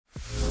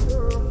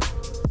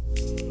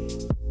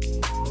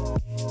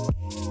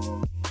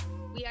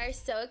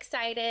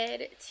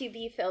excited to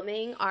be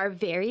filming our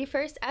very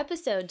first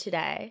episode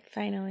today.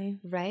 Finally.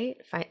 Right?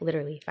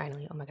 Literally,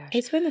 finally. Oh my gosh.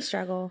 It's been a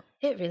struggle.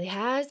 It really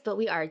has, but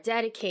we are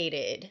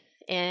dedicated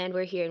and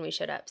we're here and we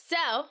showed up.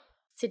 So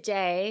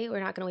today, we're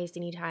not going to waste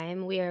any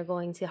time. We are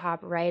going to hop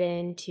right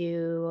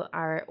into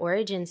our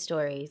origin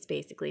stories,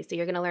 basically. So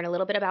you're going to learn a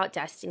little bit about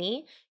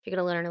Destiny. You're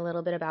going to learn a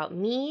little bit about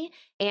me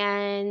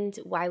and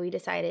why we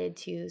decided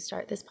to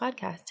start this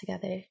podcast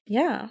together.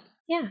 Yeah.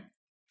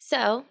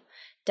 So,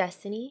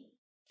 Destiny,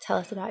 tell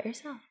us about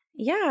yourself.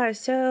 Yeah.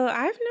 So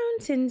I've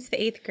known since the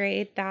 8th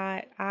grade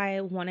that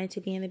I wanted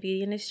to be in the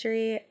beauty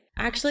industry.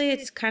 Actually,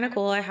 it's kind of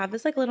cool. I have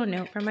this little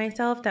note for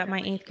myself that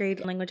my 8th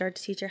grade language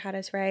arts teacher had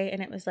us write.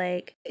 And it was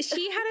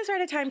she had us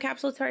write a time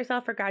capsule to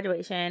ourselves for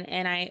graduation.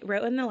 And I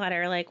wrote in the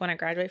letter, when I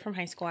graduate from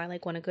high school, I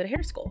want to go to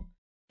hair school.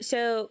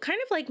 So kind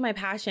of my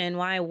passion,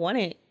 why I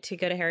wanted to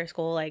go to hair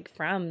school,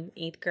 from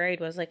 8th grade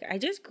was I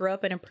just grew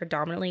up in a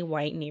predominantly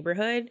white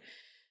neighborhood.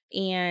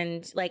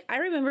 And I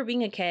remember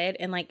being a kid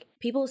and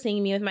people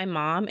seeing me with my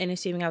mom and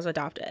assuming I was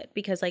adopted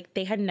because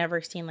they had never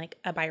seen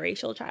a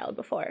biracial child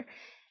before.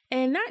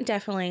 And that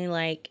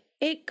definitely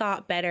it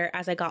got better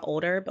as I got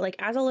older. But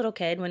as a little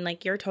kid, when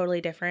you're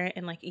totally different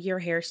and your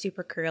hair's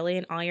super curly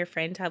and all your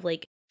friends have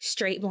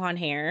straight blonde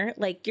hair,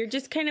 you're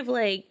just kind of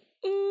I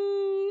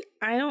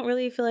don't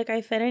really feel like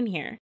I fit in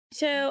here.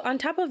 So on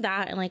top of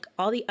that and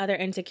all the other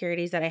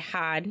insecurities that I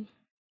had,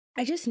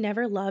 I just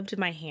never loved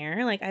my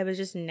hair. I was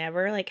just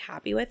never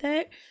happy with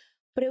it.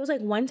 But it was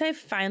once I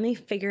finally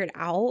figured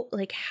out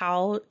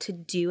how to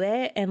do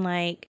it and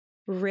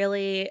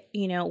really,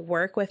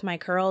 work with my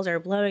curls or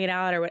blowing it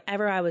out or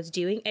whatever I was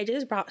doing, it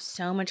just brought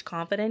so much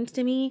confidence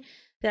to me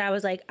that I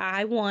was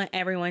I want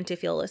everyone to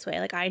feel this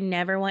way. I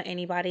never want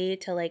anybody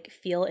to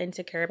feel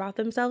insecure about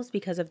themselves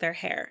because of their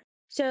hair.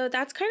 So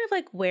that's kind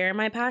of where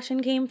my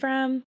passion came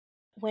from.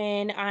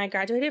 When I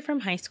graduated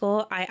from high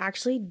school, I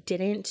actually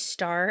didn't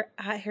start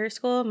at hair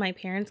school. My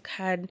parents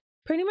had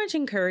pretty much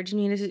encouraged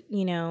me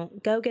to,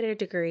 go get a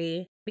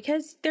degree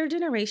because their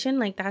generation,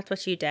 that's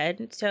what you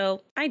did.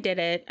 So I did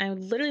it. I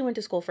literally went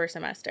to school for a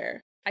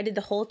semester. I did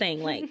the whole thing,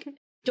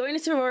 joined a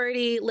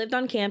sorority, lived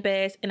on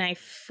campus, and I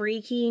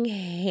freaking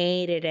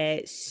hated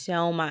it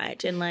so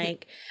much.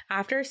 And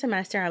after a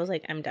semester, I was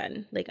I'm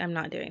done. I'm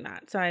not doing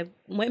that. So I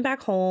went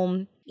back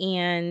home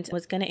and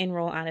was going to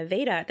enroll out of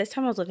Veda. At this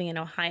time, I was living in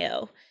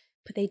Ohio,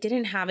 but they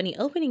didn't have any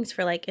openings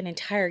for an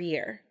entire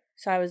year.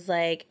 So I was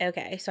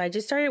okay. So I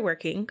just started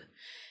working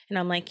and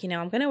I'm I'm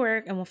going to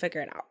work and we'll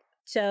figure it out.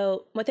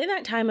 So within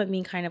that time of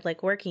me kind of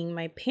working,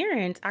 my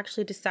parents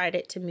actually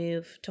decided to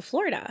move to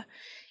Florida.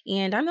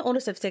 And I'm the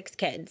oldest of 6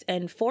 kids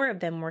and 4 of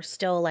them were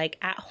still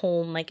at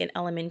home, in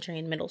elementary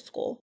and middle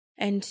school.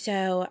 And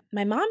so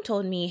my mom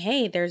told me,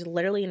 hey, there's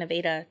literally an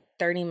Aveda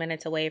 30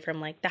 minutes away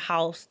from the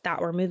house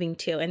that we're moving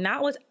to. And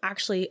that was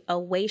actually a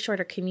way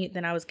shorter commute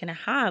than I was going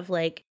to have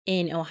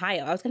in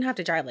Ohio. I was going to have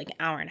to drive an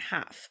hour and a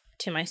half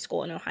to my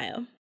school in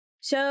Ohio.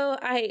 So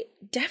I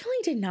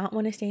definitely did not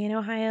want to stay in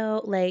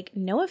Ohio.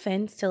 No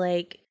offense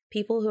to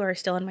people who are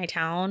still in my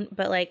town,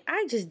 but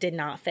I just did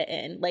not fit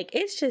in.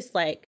 It's just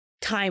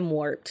time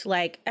warped.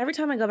 Every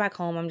time I go back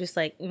home, I'm just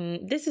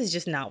this is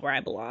just not where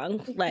I belong.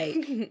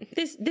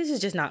 This is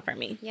just not for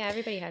me. Yeah,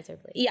 everybody has their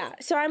place. Yeah.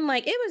 So I'm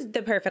it was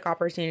the perfect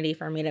opportunity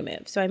for me to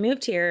move. So I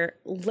moved here.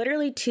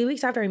 Literally 2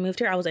 weeks after I moved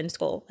here, I was in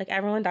school.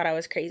 Everyone thought I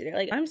was crazy.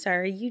 They're I'm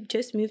sorry, you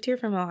just moved here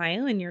from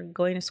Ohio and you're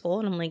going to school.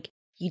 And I'm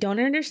you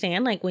don't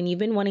understand. When you've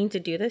been wanting to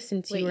do this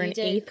since you were in 8th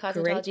grade.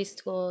 Cosmetology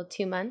school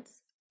 2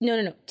 months?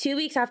 No. 2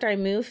 weeks after I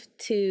moved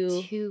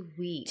to 2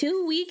 weeks.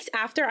 2 weeks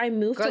after I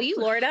moved to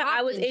Florida,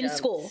 I was in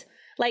school.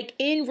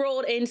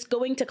 Enrolled in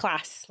going to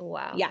class.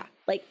 Wow. Yeah.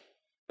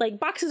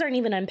 Boxes aren't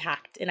even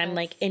unpacked and I'm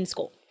in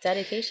school.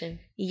 Dedication.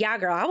 Yeah,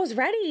 girl. I was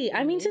ready.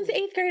 I mean, since the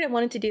 8th grade, I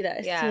wanted to do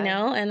this,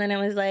 and then it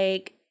was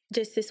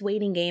just this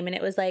waiting game. And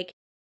it was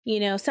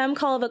some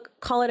call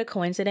it a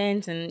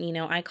coincidence. And,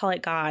 I call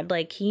it God.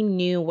 He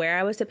knew where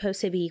I was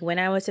supposed to be, when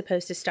I was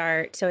supposed to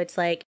start. So it's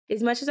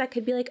as much as I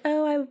could be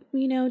oh,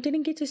 I,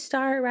 didn't get to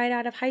start right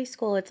out of high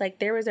school. It's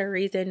there was a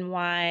reason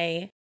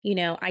why,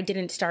 I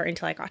didn't start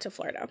until I got to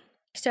Florida.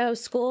 So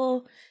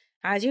school,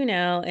 as you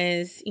know,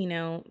 is,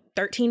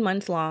 13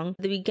 months long.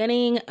 The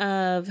beginning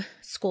of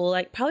school,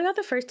 probably about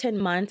the first 10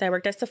 months, I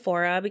worked at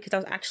Sephora because I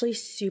was actually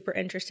super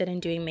interested in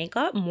doing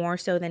makeup more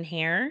so than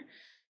hair.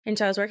 And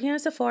so I was working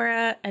at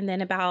Sephora, and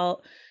then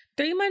about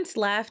 3 months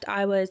left,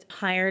 I was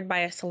hired by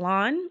a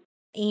salon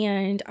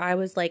and I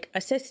was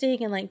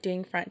assisting and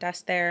doing front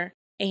desk there.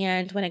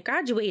 And when I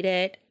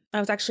graduated, I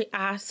was actually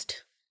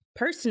asked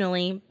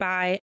personally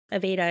by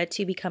Aveda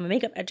to become a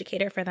makeup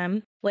educator for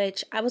them,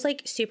 which I was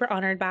super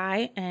honored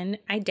by, and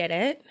I did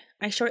it.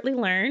 I shortly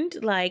learned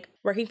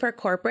working for a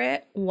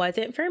corporate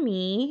wasn't for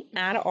me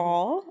at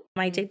all.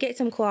 I did get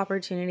some cool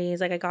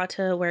opportunities. I got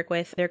to work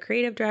with their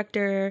creative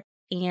director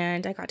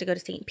and I got to go to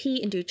St.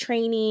 Pete and do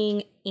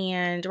training.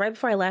 And right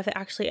before I left, they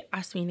actually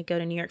asked me to go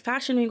to New York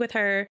Fashion Week with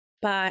her.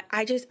 But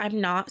I'm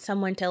not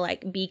someone to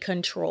be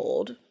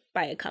controlled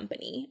by a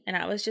company. And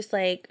I was just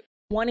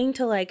wanting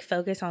to like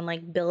focus on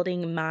like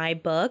building my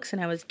books,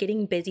 and I was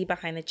getting busy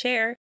behind the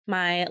chair,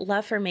 my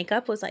love for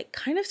makeup was like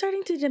kind of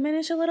starting to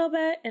diminish a little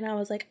bit. And I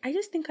was like, I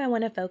just think I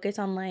want to focus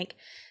on like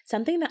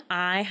something that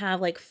I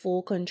have like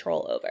full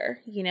control over,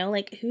 you know,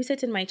 like who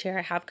sits in my chair,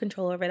 I have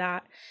control over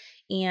that.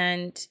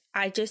 And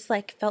I just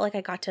like felt like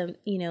I got to,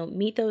 you know,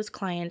 meet those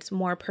clients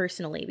more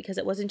personally, because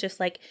it wasn't just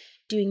like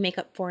doing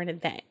makeup for an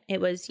event.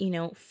 It was, you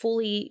know,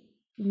 fully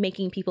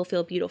making people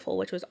feel beautiful,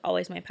 which was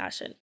always my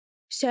passion.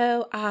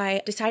 So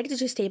I decided to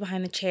just stay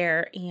behind the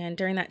chair. And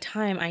during that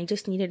time, I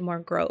just needed more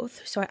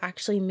growth. So I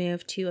actually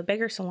moved to a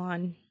bigger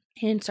salon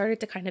and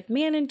started to kind of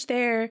manage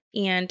there,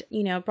 and,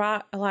 you know,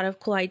 brought a lot of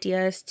cool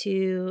ideas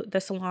to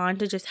the salon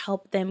to just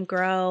help them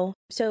grow.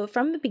 So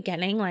from the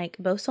beginning, like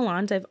both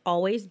salons, I've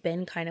always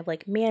been kind of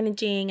like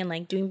managing and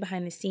like doing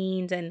behind the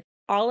scenes, and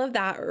all of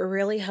that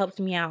really helped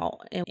me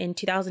out. In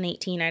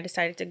 2018, I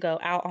decided to go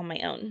out on my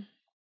own.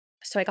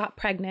 So I got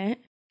pregnant.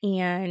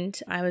 And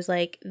I was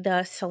like,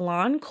 the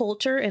salon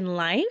culture in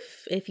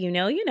life, if you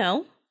know, you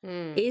know,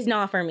 is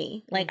not for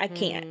me. Like, I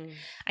can't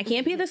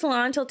be at the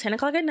salon till 10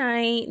 o'clock at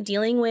night,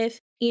 dealing with,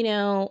 you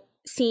know,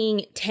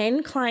 seeing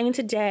 10 clients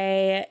a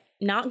day,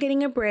 not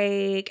getting a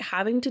break,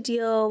 having to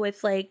deal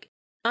with like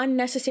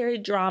unnecessary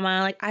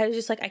drama. Like, I was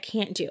just like, I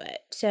can't do it.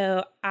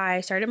 So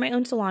I started my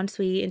own salon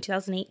suite in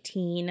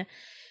 2018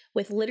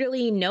 with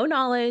literally no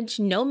knowledge,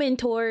 no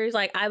mentors.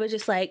 Like, I was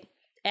just like,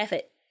 F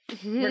it.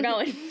 We're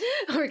going.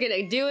 We're going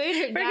to do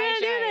it. We're going to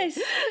do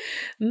this.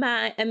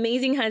 My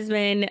amazing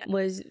husband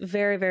was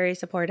very, very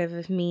supportive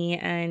of me.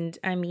 And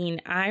I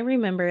mean, I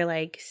remember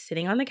like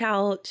sitting on the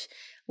couch,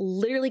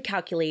 literally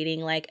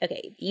calculating like,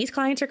 okay, these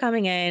clients are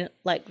coming in.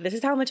 Like, this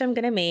is how much I'm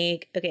going to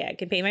make. Okay, I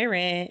can pay my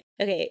rent.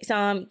 Okay,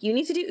 so you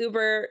need to do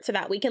Uber so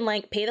that we can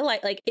like pay the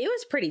light. Like, it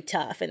was pretty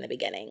tough in the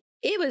beginning.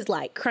 It was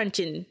like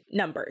crunching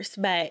numbers,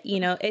 but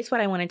you know, it's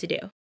what I wanted to do.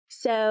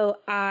 So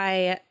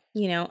I,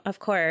 you know, of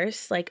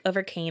course, like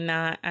overcame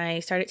that.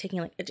 I started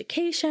taking like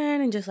education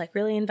and just like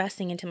really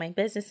investing into my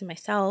business and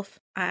myself.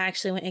 I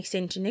actually went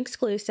extension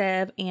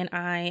exclusive, and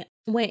I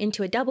went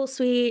into a double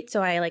suite.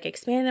 So I like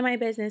expanded my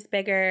business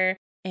bigger.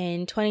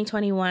 In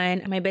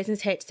 2021, my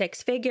business hit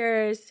 6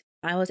 figures.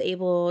 I was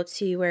able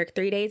to work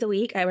 3 days a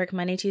week. I work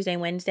Monday, Tuesday,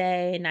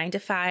 Wednesday, 9 to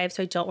 5.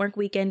 So I don't work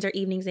weekends or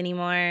evenings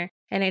anymore.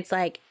 And it's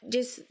like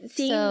just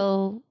seeing.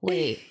 So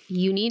wait,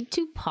 you need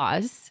to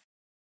pause.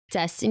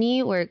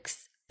 Destiny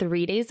works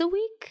 3 days a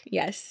week?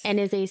 Yes. And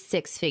is a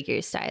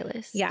 6-figure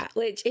stylist. Yeah.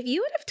 Which if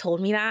you would have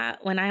told me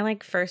that when I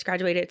like first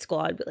graduated school,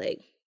 I'd be like,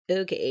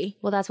 okay.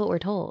 Well, that's what we're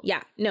told.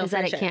 Yeah. No, is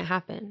that it can't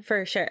happen.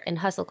 For sure. In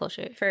hustle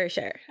culture. For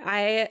sure.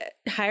 I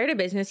hired a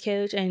business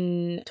coach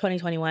in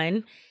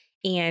 2021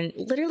 and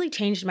literally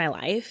changed my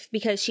life,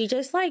 because she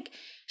just like,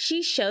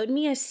 she showed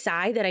me a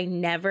side that I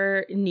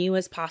never knew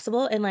was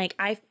possible. And like,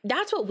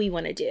 that's what we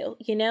want to do,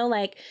 you know,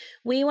 like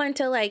we want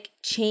to like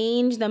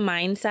change the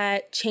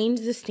mindset, change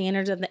the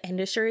standards of the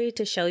industry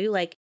to show you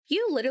like,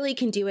 you literally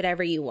can do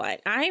whatever you want.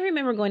 I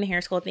remember going to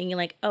hair school thinking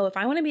like, oh, if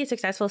I want to be a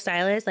successful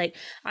stylist, like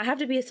I have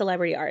to be a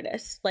celebrity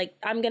artist. Like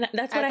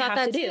that's what I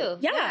have to do.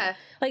 Yeah.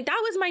 Like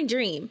that was my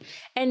dream.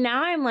 And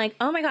now I'm like,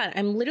 oh my God,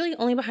 I'm literally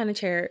only behind the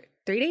chair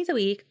 3 days a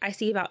week. I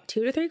see about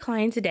 2 to 3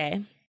 clients a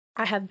day.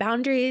 I have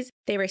boundaries.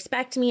 They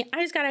respect me.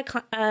 I just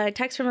got a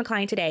text from a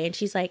client today, and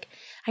she's like,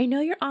 I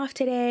know you're off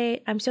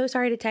today. I'm so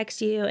sorry to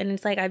text you. And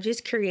it's like, I've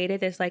just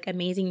created this like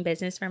amazing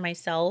business for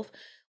myself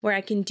where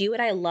I can do what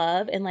I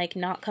love and like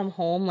not come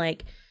home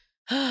like,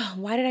 oh,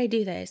 why did I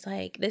do this?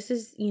 Like, this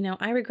is, you know,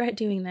 I regret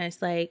doing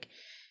this. Like,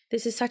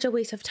 this is such a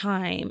waste of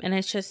time. And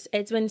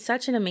it's been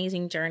such an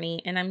amazing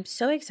journey. And I'm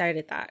so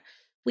excited that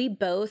we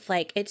both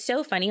like, it's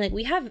so funny. Like,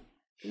 we have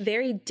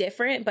very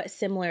different but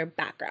similar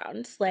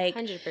backgrounds. Like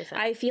 100%.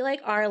 I feel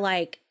like our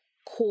like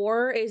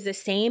core is the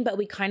same, but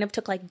we kind of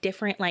took like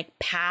different like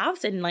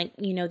paths, and like,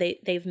 you know,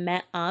 they've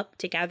met up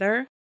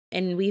together,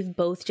 and we've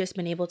both just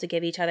been able to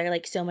give each other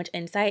like so much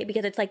insight,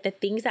 because it's like the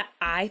things that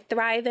I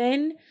thrive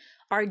in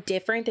are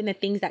different than the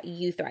things that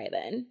you thrive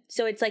in.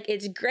 So it's like,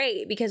 it's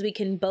great because we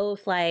can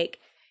both like,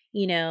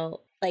 you know,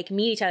 like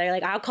meet each other.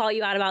 Like I'll call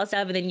you out about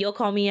stuff, and then you'll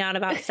call me out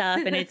about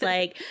stuff, and it's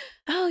like,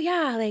 oh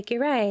yeah, like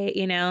you're right,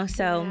 you know?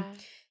 So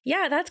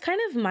yeah, that's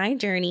kind of my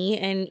journey.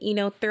 And, you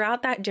know,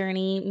 throughout that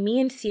journey, me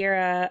and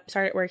Sierra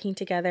started working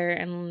together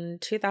in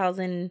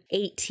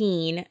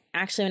 2018,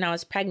 actually when I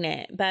was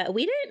pregnant, but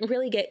we didn't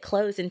really get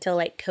close until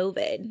like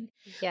COVID.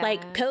 Yeah.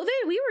 Like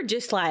COVID, we were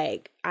just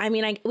like, I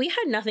mean, we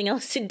had nothing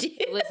else to do.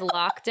 It was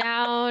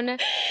lockdown,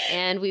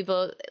 and we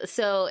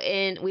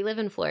live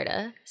in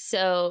Florida.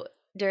 So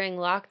during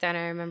lockdown,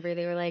 I remember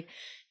they were like,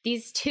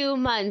 these 2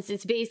 months,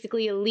 it's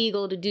basically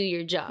illegal to do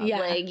your job. Yeah.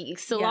 Like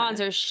salons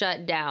are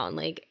shut down.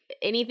 Like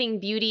anything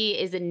beauty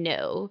is a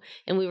no.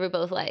 And we were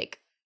both like,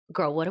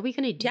 girl, what are we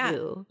going to do?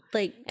 Yeah.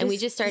 Like, and we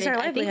just started,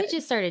 I think we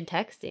just started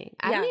texting.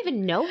 I don't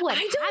even know what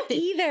happened. I don't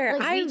either.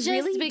 Like, we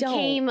just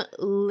became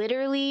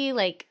literally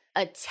like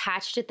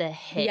attached at the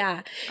hip.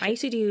 Yeah. I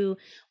used to do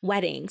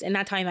weddings, and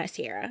that's how I met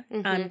Sierra,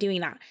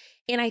 doing that.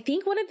 And I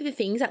think one of the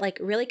things that like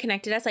really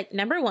connected us, like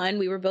number one,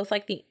 we were both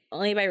like the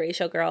only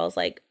biracial girls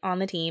like on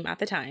the team at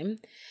the time.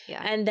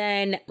 Yeah. And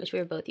then which we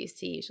were both used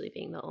to usually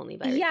being the only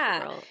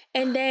biracial girl.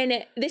 And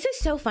then this is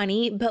so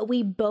funny, but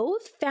we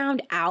both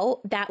found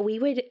out that we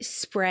would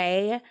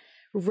spray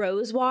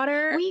rose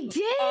water we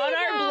did on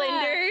our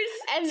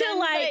blenders and to then,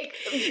 like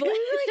to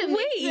wait,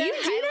 make you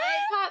do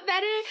that? pop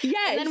better.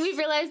 Yes. And then we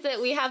realized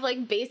that we have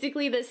like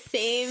basically the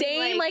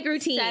same like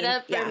routine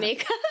setup for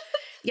makeup.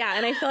 Yeah,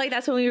 and I feel like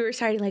that's when we were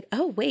starting like,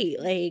 oh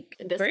wait, like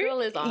this girl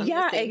is on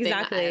yeah, the same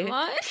exactly. thing I'm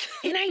on.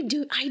 And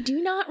I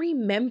do not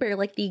remember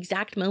like the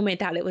exact moment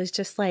that it was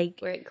just like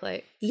where it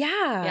clicked.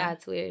 Yeah.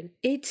 It's weird.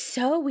 It's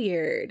so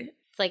weird.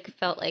 It's like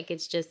felt like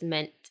it's just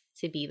meant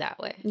to be that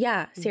way.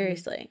 Yeah,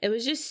 seriously. It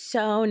was just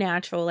so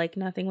natural. Like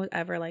nothing was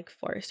ever like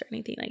forced or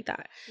anything like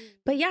that.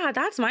 But yeah,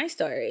 that's my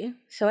story.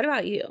 So what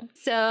about you?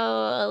 So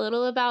a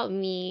little about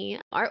me.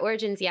 Our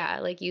origins,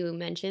 like you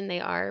mentioned, they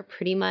are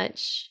pretty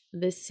much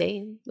the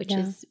same, which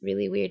is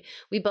really weird.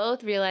 We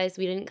both realized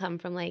we didn't come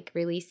from like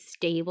really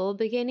stable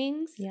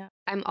beginnings. Yeah.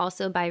 I'm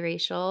also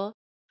biracial.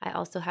 I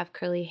also have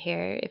curly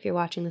hair. If you're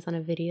watching this on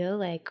a video,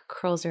 like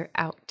curls are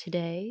out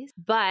today.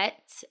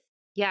 But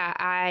yeah,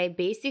 I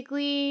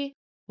basically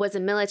was a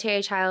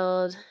military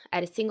child. I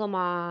had a single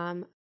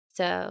mom.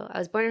 So I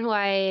was born in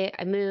Hawaii.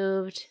 I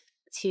moved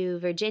to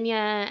Virginia,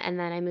 and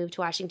then I moved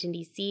to Washington,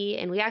 D.C.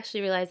 And we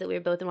actually realized that we were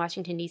both in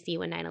Washington, D.C.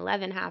 when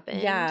 9/11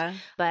 happened. Yeah,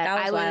 but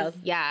that was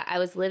wild. I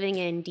was living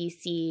in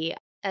D.C.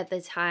 at the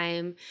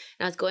time, and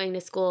I was going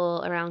to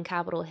school around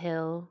Capitol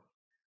Hill,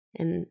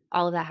 and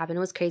all of that happened.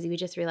 It was crazy. We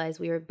just realized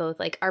we were both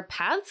like, our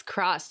paths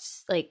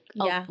crossed like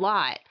a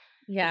lot.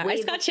 Yeah, I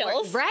just got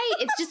chills. Right?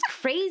 It's just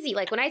crazy.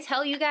 Like when I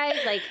tell you guys,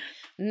 like,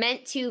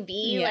 meant to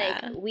be,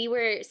 like we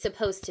were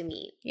supposed to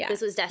meet. Yeah, this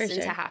was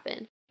destined to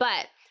happen.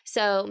 But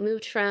so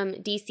moved from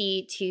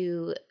DC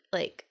to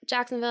like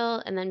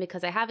Jacksonville, and then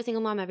because I have a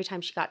single mom, every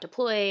time she got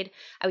deployed,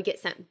 I would get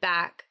sent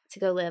back to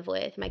go live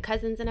with my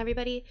cousins and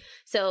everybody.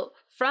 So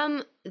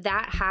from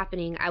that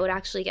happening, I would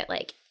actually get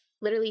like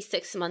literally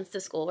 6 months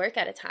of schoolwork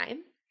at a time.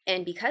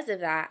 And because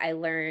of that, I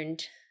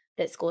learned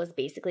that school is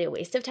basically a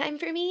waste of time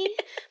for me.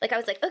 Like I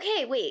was like,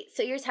 okay, wait,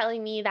 so you're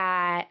telling me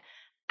that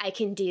I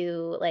can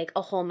do like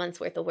a whole month's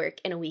worth of work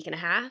in a week and a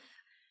half,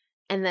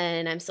 and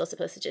then I'm still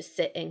supposed to just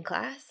sit in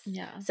class.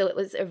 Yeah. So it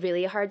was a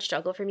really hard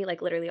struggle for me,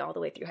 like literally all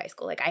the way through high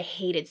school. Like I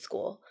hated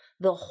school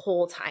the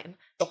whole time,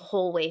 the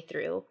whole way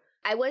through.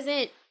 I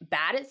wasn't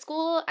bad at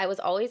school. I was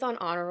always on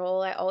honor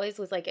roll. I always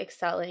was like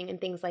excelling and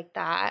things like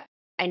that.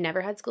 I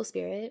never had school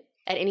spirit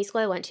at any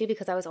school I went to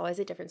because I was always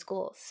at different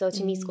schools. So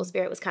to me, school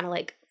spirit was kind of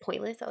like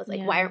pointless. I was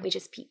like, why aren't we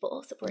just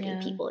people supporting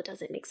people? It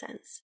doesn't make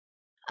sense.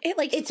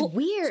 It's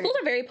weird. Schools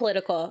are very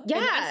political.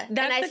 Yeah, and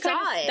I saw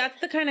it. That's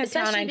the kind of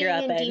town I grew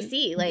up in.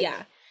 DC, like,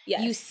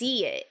 you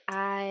see it.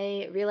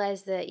 I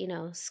realized that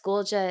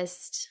school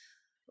just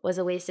was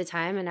a waste of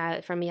time,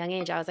 and from a young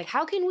age, I was like,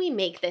 how can we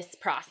make this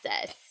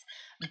process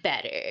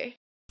better?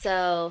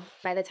 So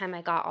by the time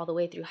I got all the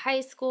way through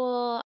high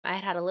school, I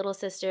had a little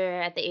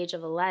sister at the age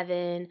of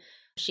 11.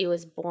 She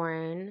was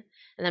born,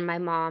 and then my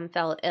mom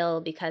fell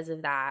ill because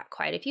of that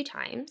quite a few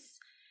times,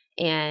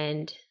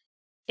 and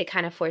it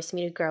kind of forced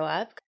me to grow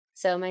up.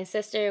 So my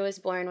sister was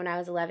born when I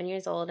was 11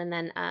 years old, and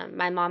then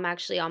my mom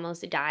actually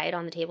almost died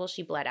on the table.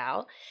 She bled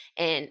out,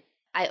 and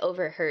I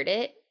overheard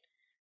it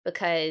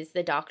because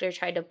the doctor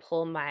tried to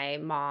pull my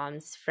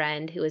mom's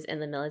friend who was in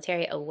the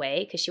military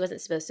away because she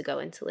wasn't supposed to go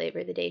into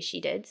labor the day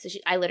she did. So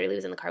I literally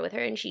was in the car with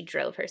her, and she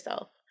drove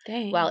herself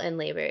while in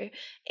labor.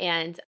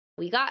 And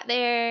we got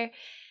there,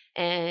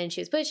 and she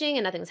was pushing,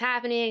 and nothing was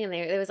happening. And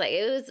there was like,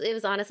 it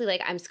was honestly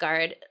like, I'm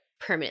scarred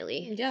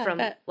permanently from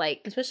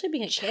like, especially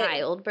being a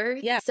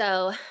childbirth. Yeah.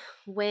 So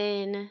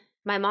when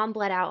my mom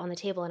bled out on the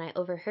table and I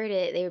overheard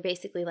it, they were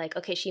basically like,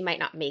 okay, she might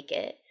not make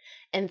it.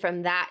 And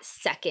from that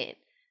second,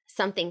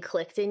 something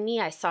clicked in me.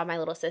 I saw my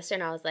little sister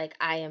and I was like,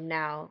 I am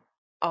now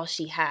all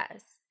she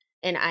has.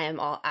 And I am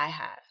all I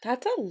have.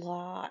 That's a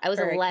lot. I was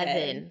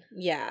 11.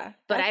 Yeah.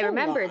 But I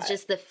remember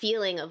just the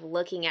feeling of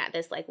looking at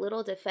this like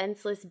little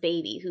defenseless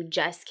baby who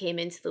just came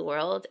into the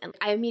world. And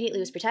I immediately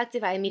was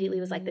protective. I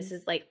immediately was like, this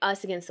is like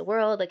us against the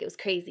world. Like it was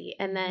crazy.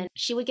 And then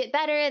she would get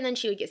better, and then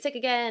she would get sick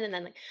again. And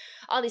then like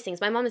all these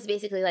things. My mom has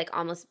basically like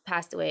almost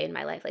passed away in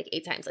my life like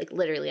 8 times. Like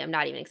literally, I'm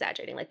not even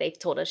exaggerating. Like they've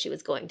told us she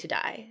was going to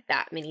die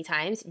that many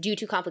times due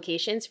to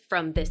complications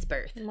from this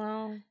birth.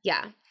 Wow.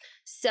 Yeah.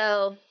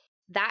 So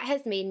that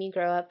has made me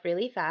grow up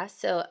really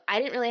fast. So I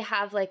didn't really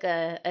have like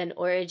an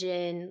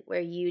origin where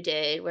you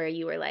did, where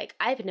you were like,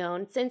 I've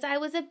known since I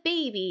was a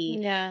baby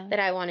that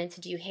I wanted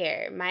to do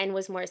hair. Mine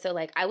was more so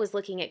like I was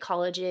looking at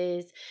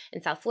colleges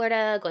in South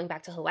Florida, going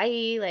back to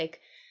Hawaii. Like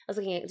I was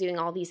looking at doing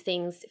all these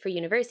things for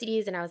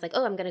universities, and I was like,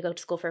 oh, I'm going to go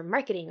to school for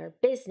marketing or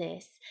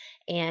business.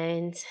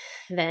 And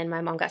then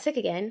my mom got sick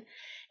again,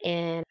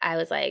 and I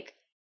was like,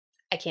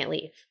 I can't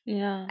leave.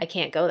 Yeah. I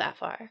can't go that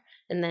far.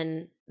 And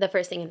then the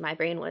first thing in my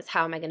brain was,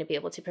 how am I going to be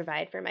able to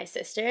provide for my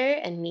sister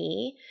and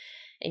me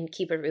and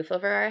keep a roof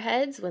over our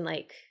heads when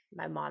like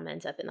my mom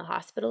ends up in the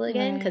hospital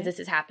again? Because this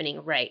is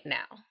happening right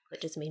now.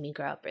 It just made me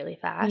grow up really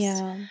fast.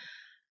 Yeah.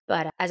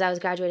 But as I was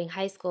graduating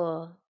high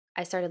school,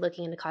 I started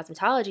looking into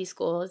cosmetology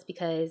schools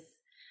because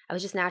I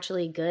was just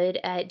naturally good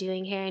at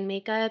doing hair and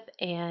makeup.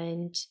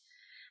 And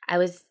I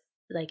was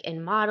like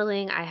in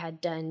modeling. I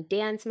had done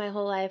dance my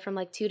whole life from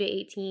like 2 to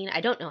 18.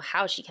 I don't know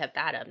how she kept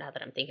that up now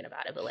that I'm thinking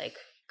about it, but like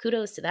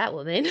kudos to that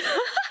woman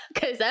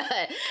because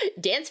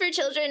dance for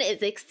children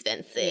is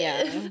expensive.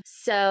 Yeah.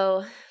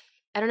 So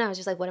I don't know. I was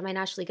just like, what am I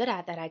naturally good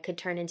at that I could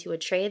turn into a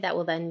trade that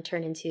will then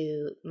turn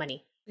into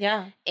money?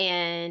 Yeah.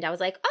 And I was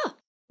like, oh,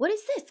 what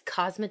is this?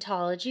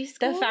 Cosmetology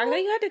school? The fact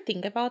that you had to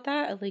think about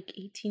that at like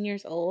 18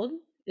 years old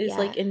is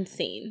like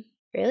insane.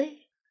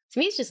 Really? To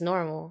me, it's just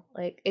normal.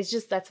 Like, it's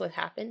just, that's what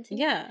happened.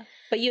 Yeah.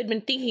 But you had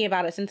been thinking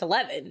about it since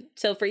 11.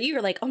 So for you,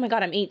 you're like, oh my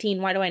God, I'm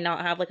 18. Why do I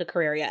not have like a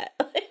career yet?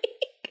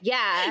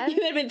 Yeah.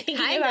 You had been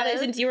thinking about it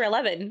since you were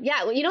 11.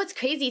 Yeah. Well, you know what's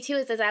crazy too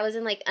is I was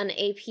in like an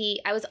AP,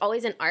 I was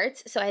always in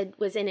arts. So I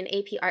was in an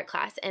AP art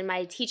class, and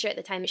my teacher at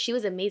the time, she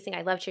was amazing.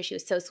 I loved her. She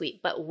was so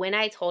sweet. But when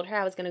I told her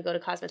I was going to go to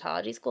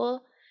cosmetology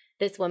school,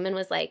 this woman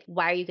was like,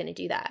 why are you going to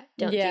do that?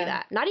 Don't do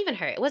that. Not even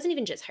her. It wasn't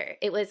even just her.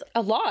 It was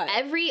a lot.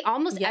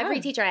 Almost every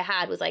teacher I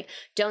had was like,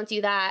 don't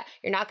do that.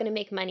 You're not going to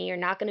make money. You're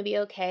not going to be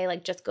okay.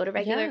 Like, just go to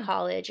regular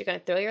college. You're going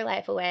to throw your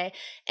life away.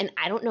 And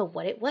I don't know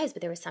what it was,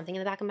 but there was something in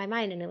the back of my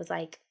mind. And it was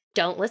like,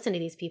 don't listen to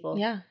these people.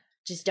 Yeah.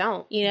 Just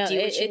don't. You know, do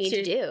what you need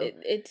to do.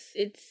 It's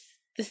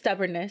the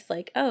stubbornness.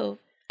 Like, oh,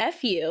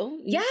 F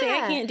you. You say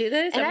I can't do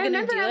this. And I'm I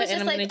remember I was it,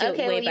 just like,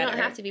 okay, well, you don't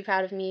have to be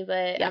proud of me,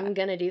 but I'm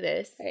going to do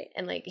this. Right.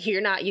 And like,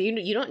 you're not,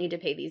 you don't need to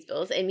pay these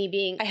bills. And me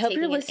being, I hope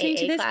you're listening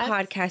to this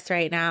podcast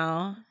right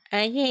now.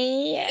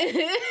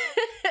 Okay.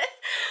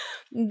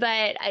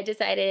 But I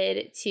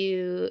decided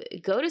to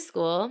go to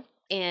school.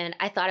 And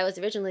I thought I was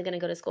originally going to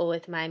go to school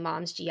with my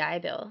mom's GI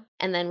Bill.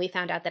 And then we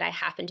found out that I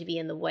happened to be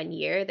in the 1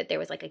 year that there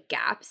was like a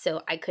gap,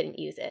 so I couldn't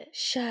use it.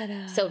 Shut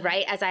up. So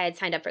right as I had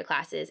signed up for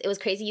classes, it was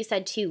crazy you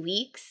said 2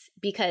 weeks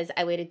because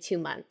I waited 2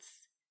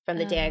 months from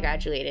the day I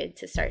graduated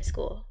to start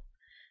school.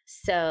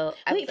 So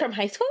wait, from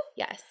high school?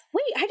 Yes.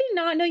 Wait, I did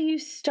not know you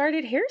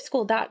started hair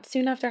school that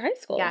soon after high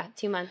school. Yeah,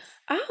 2 months.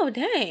 Oh,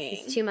 dang.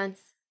 It's 2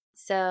 months.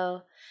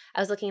 So I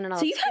was looking at all.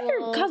 So you've had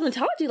your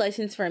cosmetology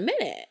license for a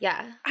minute.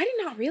 Yeah. I did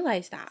not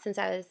realize that. Since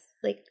I was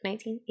like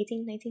 19,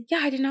 18, 19. Yeah,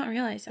 I did not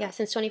realize that. Yeah,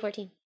 since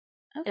 2014.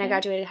 Okay. And I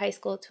graduated high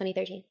school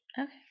 2013.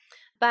 Okay.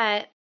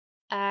 But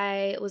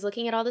I was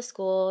looking at all the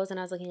schools, and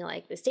I was looking at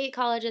like the state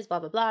colleges, blah,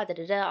 blah, blah, da,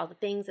 da, da, all the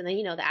things. And then,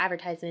 you know, the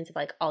advertisements of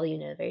like all the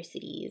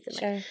universities and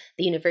like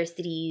the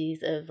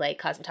universities of like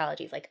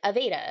cosmetology, like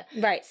Aveda.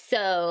 Right.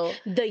 So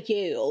the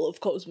Yale of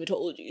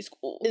cosmetology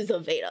school is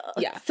Aveda.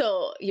 Yeah.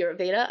 So you're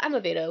Aveda. I'm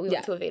Aveda. We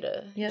went to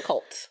Aveda. Yeah.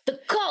 Cult. The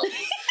cult.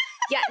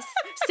 Yes.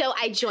 So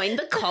I joined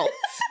the cult.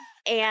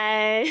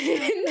 And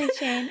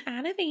mission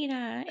out of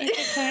Aveda.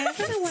 It's a part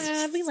of the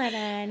world we live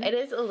in. It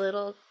is a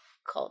little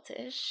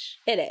cultish.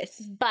 It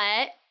is.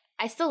 But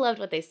I still loved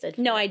what they stood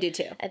for. No, I do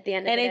too. At the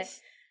end of the day. And it's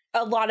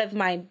a lot of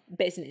my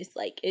business,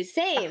 like, is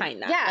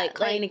behind that. Yeah. Like,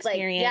 client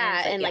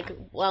experience. Like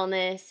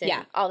wellness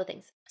and all the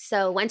things.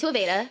 So went to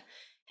Aveda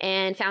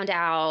and found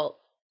out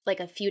like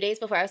a few days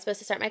before I was supposed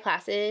to start my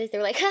classes, they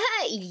were like,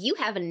 haha, you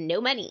have no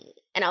money.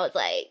 And I was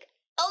like,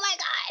 oh my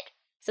God.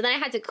 So then I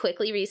had to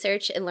quickly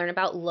research and learn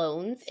about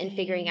loans and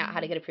figuring out how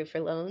to get approved for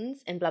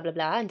loans and blah, blah,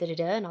 blah, and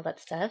da-da-da and all that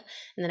stuff.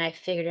 And then I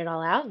figured it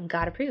all out and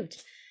got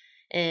approved.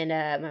 And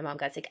my mom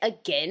got sick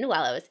again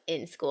while I was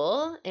in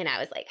school. And I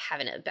was like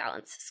having to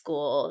balance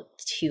school,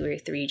 2 or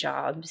 3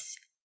 jobs,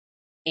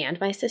 and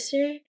my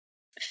sister.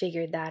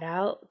 Figured that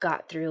out,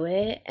 got through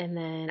it. And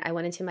then I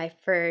went into my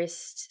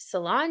first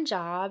salon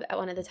job at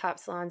one of the top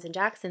salons in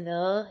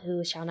Jacksonville,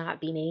 who shall not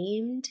be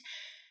named.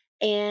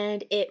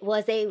 And it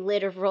was a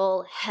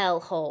literal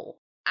hellhole.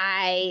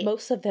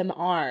 Most of them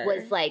are.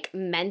 Was like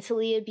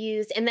mentally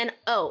abused. And then,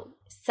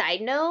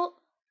 side note,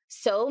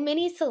 so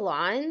many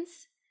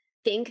salons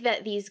think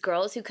that these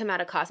girls who come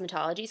out of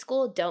cosmetology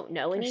school don't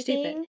know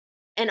anything. Stupid.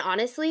 And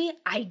honestly,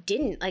 I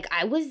didn't. Like,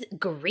 I was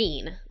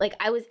green. Like,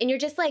 I was, and you're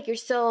just like, you're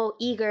so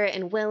eager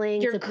and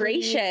willing. You're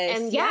gracious.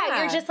 And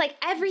you're just like,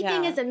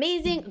 everything is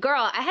amazing.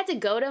 Girl, I had to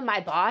go to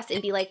my boss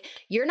and be like,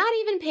 you're not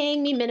even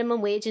paying me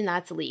minimum wage and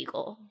that's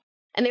illegal.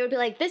 And they would be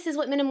like, this is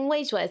what minimum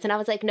wage was. And I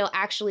was like, no,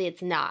 actually,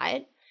 it's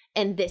not.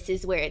 And this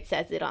is where it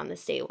says it on the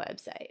state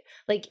website.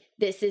 Like,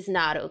 this is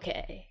not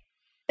okay.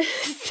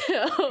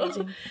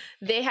 So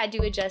they had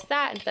to adjust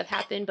that and stuff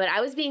happened. But I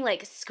was being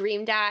like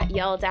screamed at,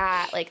 yelled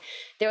at. Like,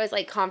 there was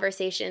like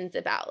conversations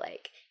about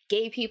like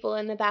gay people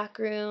in the back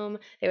room.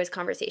 There was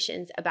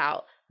conversations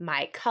about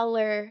my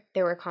color.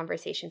 There were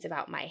conversations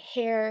about my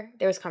hair.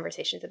 There was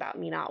conversations about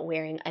me not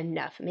wearing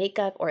enough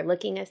makeup or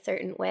looking a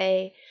certain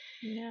way.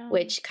 No.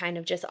 Which kind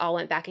of just all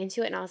went back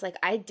into it. And I was like,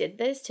 I did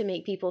this to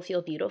make people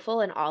feel beautiful.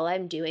 And all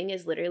I'm doing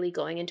is literally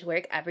going into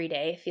work every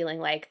day feeling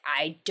like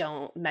I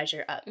don't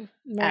measure up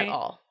at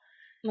all.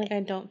 Like,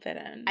 I don't fit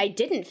in. I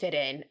didn't fit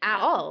in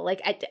at all.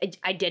 Like,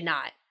 I did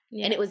not.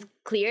 Yeah. And it was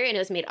clear and it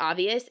was made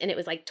obvious and it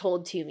was like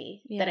told to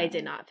me that I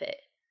did not fit.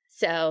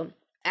 So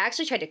I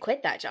actually tried to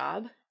quit that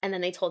job. And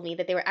then they told me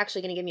that they were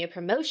actually going to give me a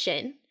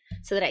promotion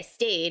so that I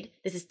stayed.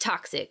 This is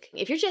toxic.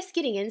 If you're just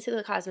getting into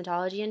the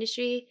cosmetology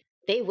industry,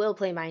 they will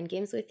play mind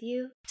games with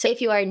you. So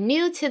if you are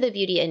new to the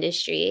beauty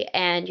industry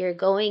and you're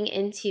going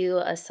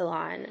into a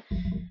salon,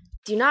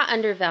 do not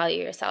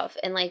undervalue yourself,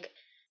 and like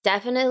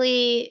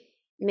definitely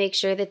make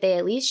sure that they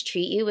at least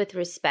treat you with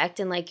respect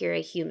and like you're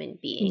a human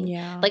being.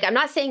 Yeah. Like, I'm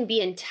not saying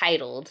be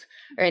entitled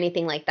or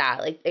anything like that.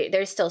 Like,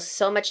 there's still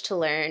so much to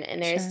learn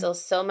and there's still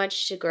so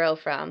much to grow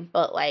from.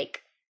 But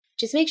like,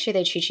 just make sure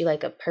they treat you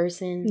like a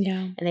person.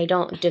 Yeah. And they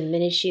don't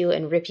diminish you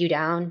and rip you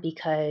down,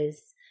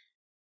 because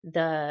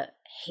the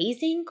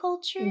hazing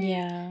culture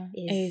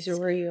is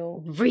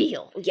real.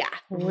 Real. Yeah.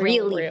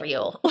 Really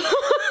real.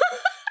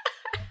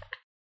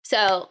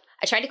 So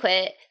I tried to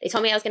quit. They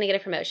told me I was going to get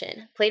a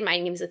promotion, played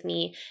mind games with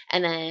me.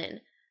 And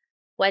then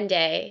one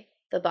day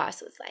the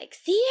boss was like,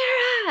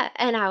 Sierra.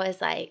 And I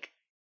was like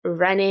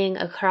running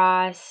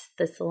across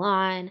the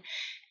salon.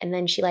 And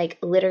then she like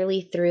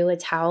literally threw a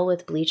towel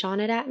with bleach on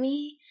it at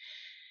me.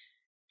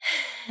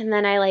 And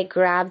then I like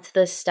grabbed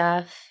the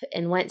stuff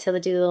and went to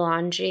do the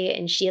laundry,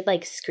 and she had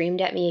like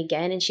screamed at me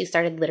again, and she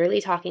started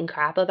literally talking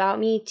crap about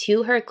me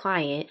to her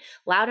client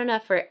loud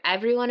enough for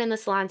everyone in the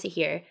salon to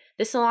hear.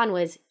 The salon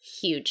was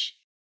huge.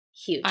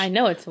 I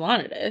know what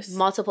salon it is.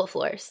 Multiple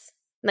floors,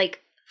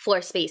 like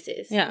floor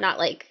spaces, not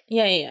like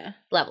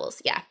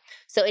levels. Yeah.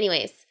 So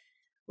anyways,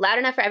 loud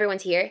enough for everyone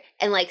to hear,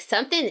 and like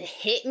something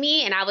hit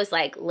me, and I was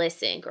like,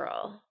 listen,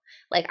 girl.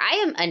 Like, I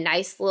am a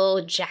nice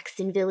little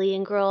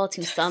Jacksonvillian girl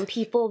to some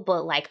people,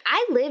 but, like,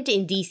 I lived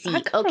in D.C.,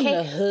 I come from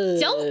the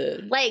hood.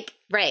 Don't, like,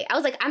 right. I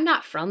was like, I'm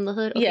not from the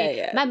hood, okay?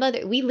 Yeah. My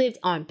mother, we lived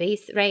on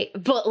base, right?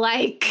 But,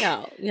 like,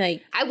 no,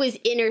 like, I was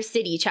inner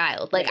city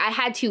child. Like, I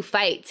had to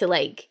fight to,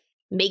 like,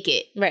 make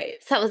it. Right.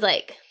 So I was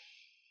like,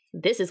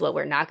 this is what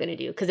we're not going to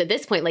do. Because at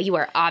this point, like, you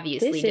are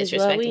obviously disrespecting. This is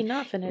what we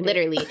not finna do.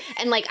 Literally.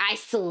 And, like, I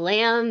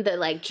slammed the,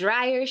 like,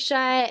 dryer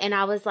shut, and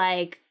I was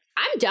like,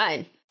 I'm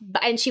done.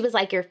 And she was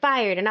like, you're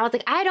fired. And I was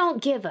like, I don't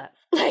give up.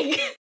 Like,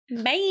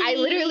 I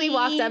literally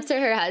walked up to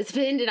her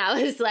husband and I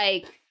was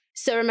like,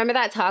 so remember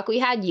that talk we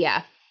had?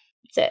 Yeah.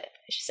 That's it.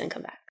 She didn't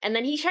come back. And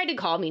then he tried to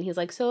call me and he was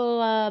like, so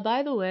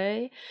by the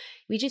way,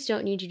 we just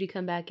don't need you to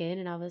come back in.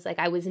 And I was like,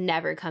 I was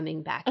never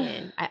coming back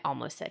in. I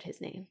almost said his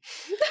name.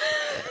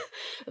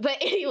 But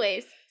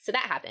anyways, so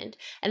that happened.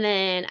 And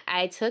then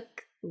I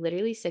took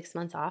literally 6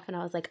 months off, and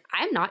I was like,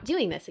 I'm not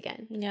doing this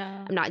again.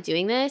 Yeah. I'm not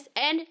doing this.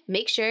 And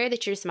make sure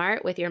that you're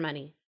smart with your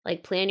money.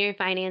 Like, plan your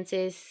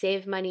finances,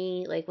 save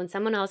money. Like, when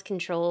someone else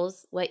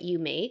controls what you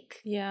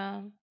make,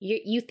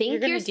 you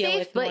think you're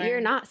safe, but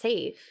you're not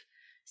safe.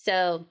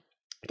 So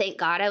thank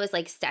God I was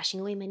like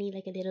stashing away money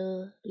like a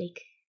little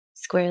like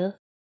squirrel.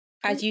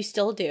 As you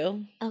still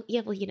do. Oh,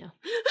 yeah, well, you know.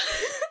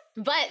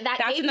 But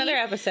that's another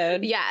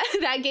episode. Yeah,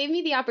 that gave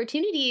me the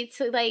opportunity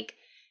to like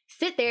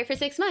sit there for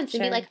 6 months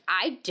and be like,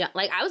 I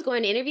was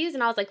going to interviews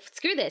and I was like,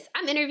 screw this.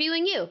 I'm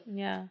interviewing you.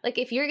 Yeah. Like,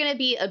 if you're going to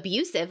be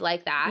abusive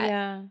like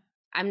that,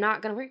 I'm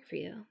not going to work for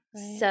you.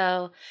 Right.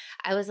 So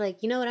I was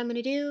like, you know what I'm going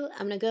to do?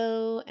 I'm going to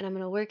go and I'm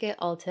going to work at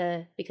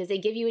Ulta, because they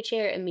give you a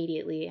chair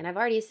immediately. And I've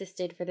already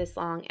assisted for this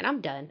long and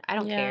I'm done. I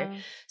don't care.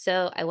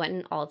 So I went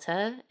in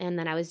Ulta, and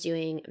then I was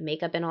doing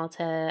makeup in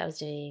Ulta. I was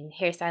doing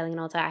hairstyling in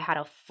Ulta. I had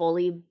a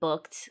fully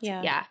booked.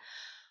 Yeah.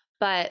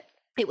 But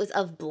it was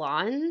of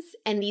blondes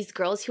and these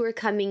girls who were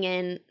coming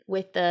in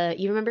with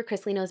you remember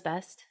Chrisley Knows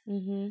Best?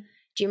 Mm-hmm.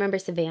 Do you remember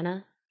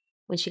Savannah?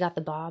 When she got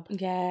the bob.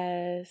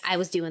 Yes. I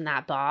was doing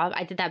that bob.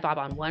 I did that bob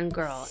on one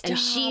girl. Stop.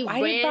 And I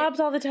did bobs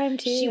all the time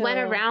too. She went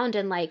around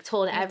and like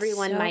told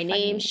everyone my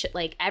name.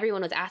 Like,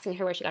 everyone was asking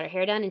her where she got her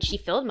hair done, and she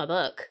filled my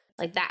book.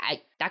 Like,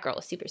 that girl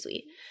was super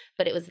sweet.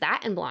 But it was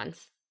that and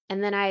blondes.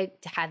 And then I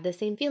had the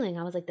same feeling.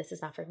 I was like, this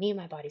is not for me.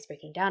 My body's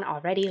breaking down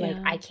already. Like,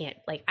 I can't,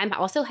 like, I'm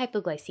also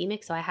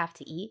hypoglycemic, so I have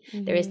to eat.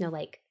 Mm-hmm. There is no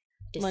like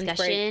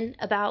discussion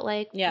about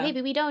like,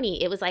 maybe we don't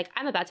eat. It was like,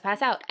 I'm about to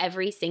pass out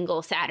every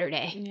single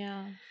Saturday.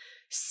 Yeah.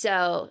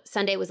 So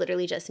Sunday was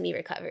literally just me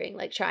recovering,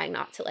 like trying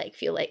not to like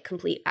feel like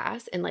complete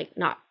ass and like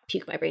not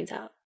puke my brains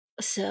out.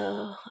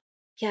 So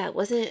yeah, it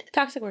wasn't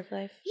toxic work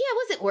life. Yeah,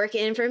 it wasn't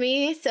working for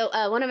me. So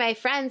one of my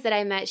friends that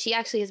I met, she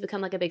actually has become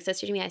like a big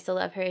sister to me. I still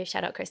love her.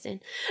 Shout out Kristen.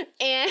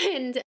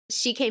 And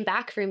she came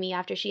back for me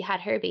after she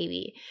had her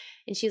baby.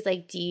 And she was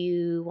like, do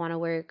you want to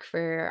work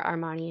for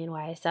Armani and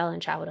YSL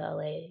and travel to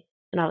LA?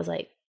 And I was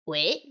like,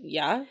 wait,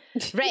 yeah,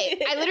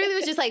 right. I literally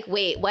was just like,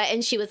 wait, what?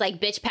 And she was like,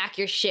 bitch, pack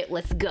your shit,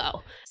 let's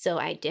go. So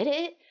I did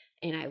it,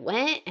 and I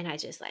went, and I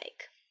just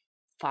like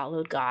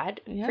followed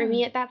God for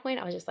me at that point.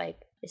 I was just like,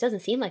 it doesn't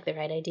seem like the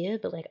right idea,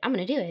 but like, I'm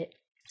gonna do it.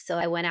 So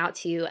I went out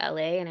to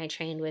LA and I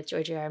trained with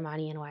Giorgio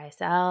Armani and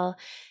YSL,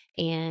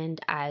 and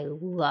I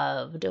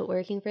loved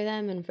working for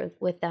them. And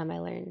with them, I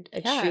learned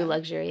a true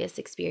luxurious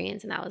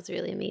experience, and that was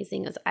really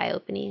amazing. It was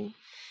eye-opening.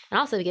 And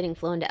also getting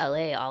flown to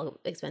LA, all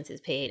expenses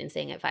paid, and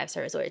staying at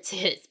 5-star resorts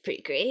is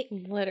pretty great.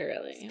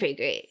 Literally. It's pretty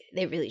great.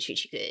 They really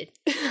treat you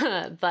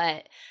good.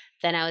 But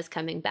then I was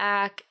coming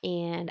back,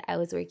 and I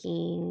was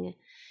working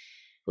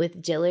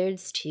with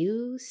Dillard's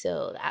too.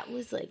 So that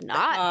was like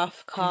not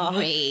cough.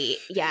 great.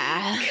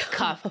 Yeah.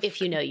 Cough. If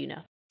you know, you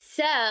know.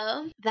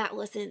 So that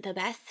wasn't the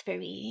best for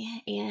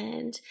me.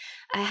 And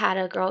I had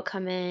a girl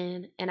come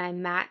in and I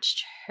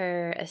matched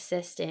her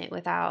assistant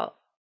without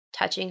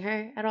touching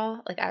her at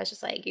all. Like I was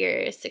just like,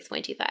 you're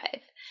 6.25.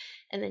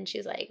 And then she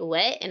was like,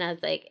 what? And I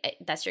was like,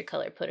 that's your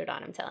color. Put it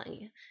on, I'm telling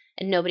you.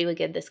 And nobody would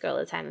give this girl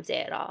the time of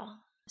day at all.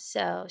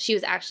 So she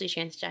was actually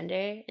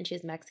transgender and she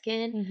was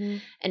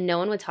Mexican and no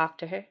one would talk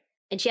to her.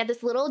 And she had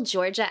this little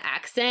Georgia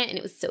accent and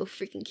it was so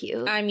freaking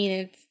cute. I mean,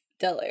 it's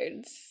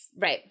Dillard's.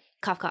 Right.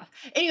 Cough, cough.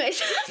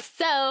 Anyways,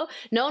 so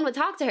no one would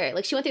talk to her.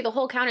 Like she went through the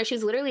whole counter. She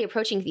was literally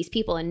approaching these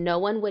people and no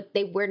one would,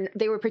 they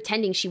were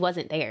pretending she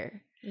wasn't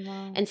there.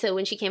 Wow. And so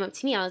when she came up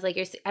to me, I was like,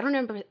 I don't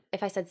remember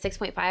if I said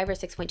 6.5 or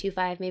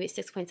 6.25, maybe it's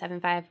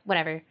 6.75,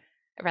 whatever,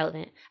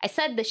 irrelevant. I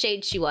said the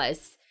shade she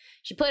was.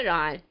 She put it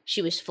on.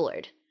 She was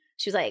floored.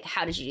 She was like,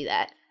 how did you do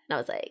that? And I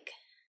was like,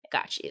 I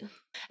got you.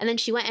 And then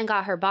she went and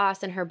got her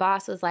boss and her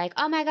boss was like,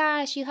 oh my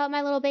gosh, you helped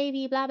my little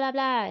baby, blah, blah,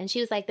 blah. And she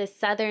was like this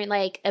Southern,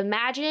 like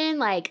imagine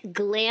like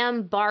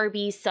glam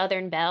Barbie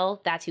Southern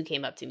Belle. That's who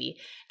came up to me.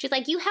 She's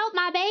like, you helped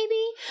my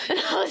baby? And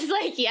I was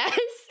like, yes.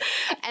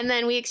 And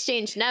then we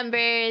exchanged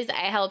numbers.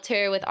 I helped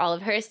her with all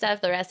of her stuff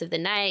the rest of the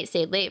night,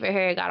 stayed late for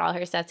her, got all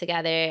her stuff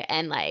together.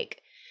 And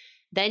like,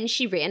 then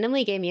she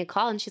randomly gave me a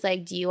call and she's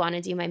like, do you want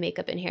to do my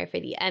makeup and hair for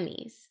the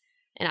Emmys?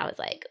 And I was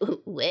like,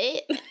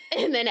 what?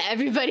 And then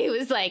everybody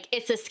was like,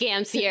 it's a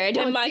scam, Sierra.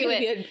 Don't Am I do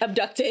going to it. be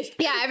abducted?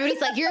 Yeah,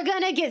 everybody's like, you're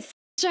going to get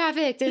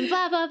trafficked and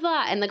blah, blah,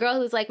 blah. And the girl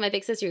who's like my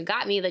big sister who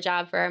got me the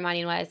job for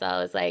Armani and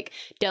YSL was like,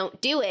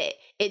 don't do it.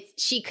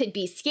 She could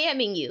be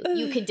scamming you.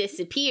 You could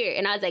disappear.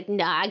 And I was like,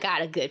 nah, I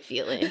got a good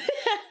feeling.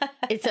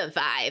 It's a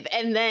vibe.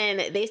 And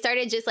then they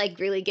started just like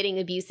really getting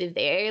abusive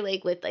there,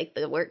 like with like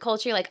the work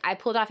culture. Like I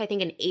pulled off, I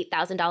think, an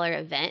 $8,000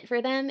 event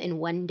for them in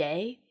one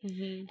day.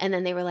 And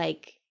then they were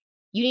like,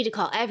 you need to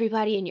call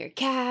everybody in your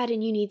CAD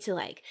and you need to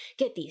like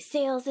get these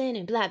sales in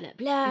and blah, blah,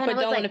 blah. But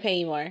don't want to pay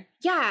you more.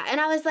 Yeah.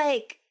 And I was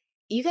like,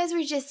 you guys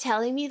were just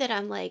telling me that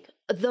I'm like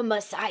the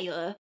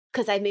Messiah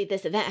because I made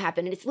this event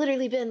happen. And it's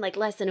literally been like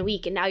less than a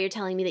week. And now you're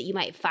telling me that you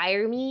might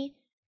fire me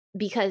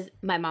because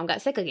my mom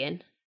got sick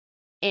again.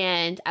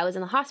 And I was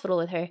in the hospital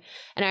with her.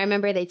 And I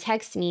remember they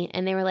texted me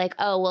and they were like,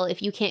 oh, well,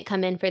 if you can't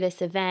come in for this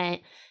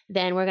event,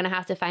 then we're going to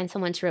have to find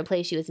someone to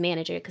replace you as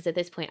manager. Because at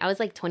this point, I was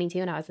like 22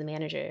 and I was the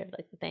manager of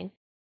like the thing.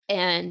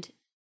 And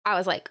I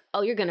was like,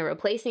 oh, you're going to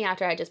replace me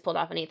after I just pulled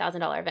off an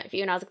 $8,000 event for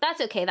you. And I was like,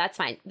 that's okay. That's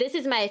fine. This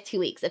is my 2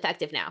 weeks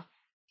effective now.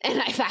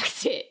 And I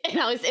faxed it. And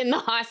I was in the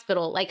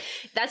hospital. Like,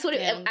 that's what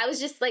I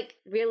was just like,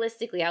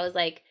 realistically, I was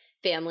like,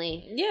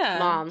 family,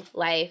 mom,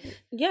 life,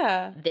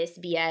 this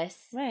BS.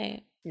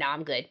 Right. No,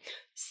 I'm good.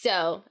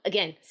 So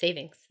again,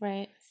 savings.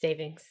 Right.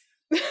 Savings.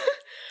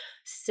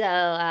 So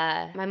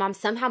my mom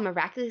somehow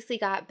miraculously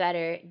got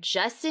better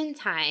just in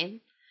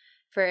time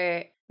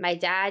for my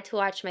dad to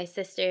watch my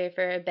sister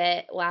for a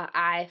bit while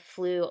I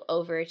flew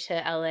over to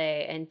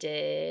LA and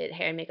did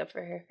hair and makeup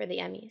for her for the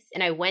Emmys.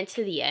 And I went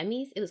to the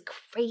Emmys. It was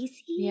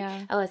crazy.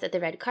 Yeah. I was at the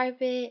red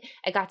carpet.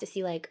 I got to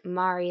see like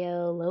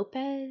Mario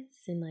Lopez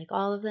and like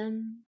all of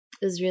them.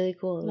 It was really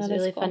cool. It was a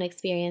really fun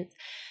experience.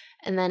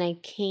 And then I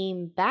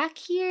came back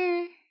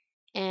here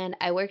and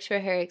I worked for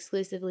her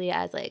exclusively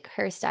as like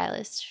her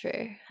stylist for,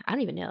 I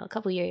don't even know, a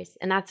couple years.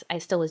 And I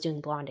still was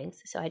doing blondings.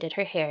 So I did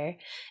her hair,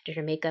 did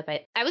her makeup.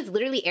 I was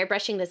literally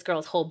airbrushing this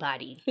girl's whole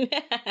body,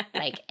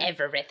 like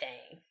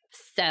everything.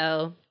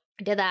 So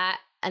I did that.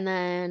 And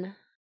then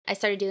I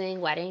started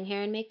doing wedding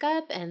hair and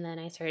makeup. And then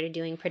I started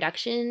doing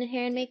production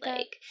hair and makeup,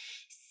 like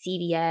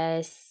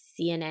CBS,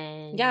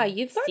 CNN. Yeah,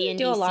 you've gotten to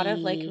do a lot of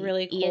like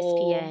really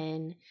cool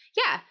ESPN.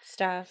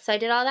 Stuff. So I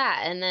did all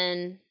that. And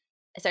then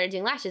I started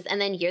doing lashes.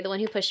 And then you're the one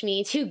who pushed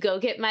me to go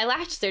get my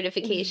lash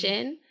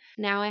certification.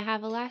 Now I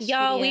have a lash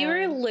Y'all, studio. we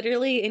were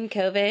literally in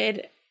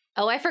COVID.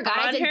 Oh, I forgot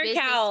I did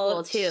business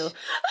school too.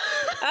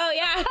 Oh,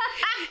 yeah.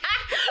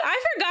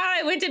 I forgot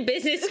I went to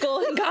business school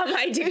and got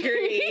my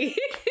degree.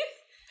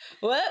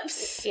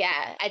 Whoops.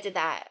 Yeah, I did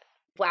that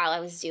while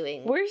I was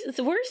doing. We're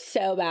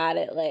so bad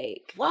at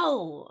like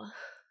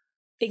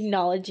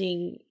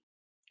acknowledging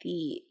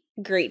the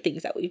great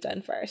things that we've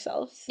done for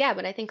ourselves. Yeah,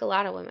 but I think a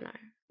lot of women are.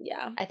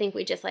 Yeah. I think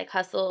we just like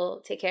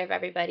hustle, take care of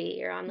everybody.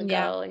 You're on the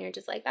go and you're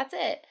just like, that's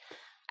it.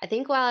 I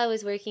think while I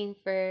was working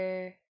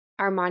for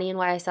Armani and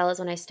YSL is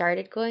when I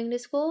started going to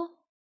school.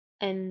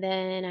 And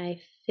then I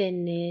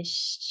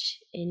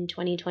finished in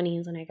 2020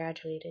 is when I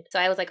graduated. So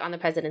I was like on the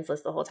president's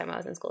list the whole time I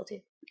was in school too.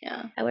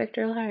 Yeah. I worked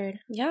real hard.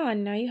 Yeah,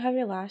 and now you have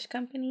your lash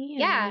company. And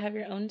you have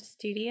your own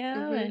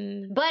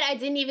studio. But I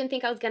didn't even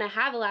think I was going to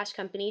have a lash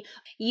company.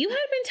 You had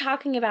been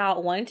talking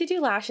about wanting to do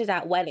lashes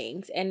at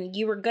weddings and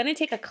you were going to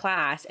take a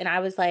class. And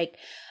I was like,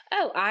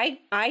 oh,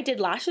 I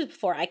did lashes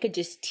before. I could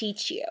just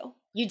teach you.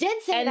 You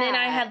did say that. And then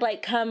I had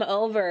like come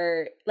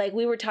over, like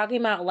we were talking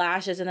about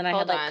lashes and then I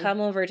had like come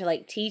over to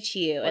like teach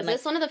you. Was and like,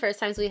 this one of the first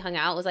times we hung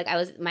out? Was like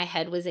my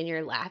head was in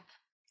your lap?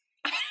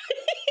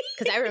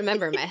 Because I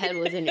remember my head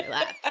was in your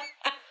lap.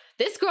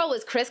 This girl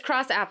was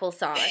crisscross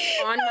applesauce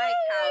on my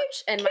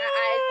couch, and my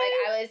eyes, like,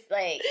 I was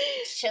like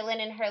chilling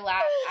in her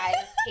lap,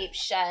 eyes taped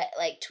shut,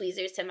 like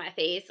tweezers to my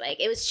face. Like,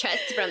 it was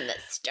trust from the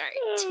start.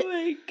 Oh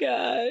my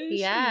gosh.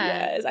 Yeah.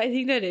 Yes. I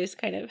think that is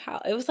kind of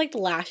how it was, like, the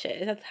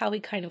lashes. That's how we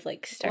kind of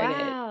like started.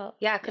 Wow.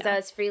 Yeah, because I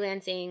was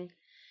freelancing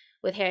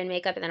with hair and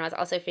makeup, and then I was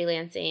also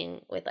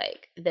freelancing with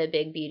like the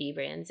big beauty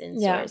brands in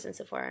stores and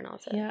Sephora and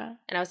Ulta. Yeah.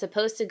 And I was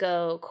supposed to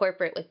go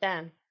corporate with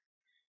them.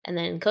 And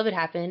then COVID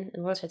happened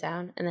and the world shut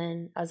down. And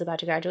then I was about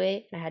to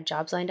graduate and I had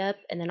jobs lined up,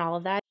 and then all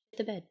of that hit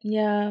the bed.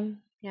 Yeah.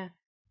 Yeah.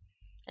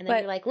 And then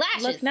you're like,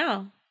 lashes. Look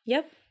now.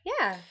 Yep.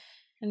 Yeah.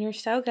 And you're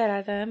so good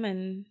at them,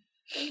 and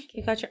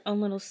you got your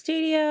own little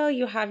studio.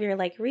 You have your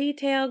like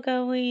retail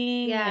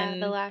going. Yeah,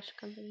 and the lash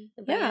company.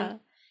 The brand.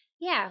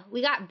 Yeah.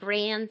 We got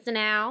brands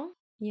now.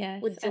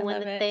 Yes. With doing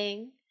the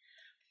thing.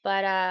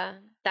 But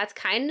that's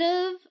kind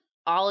of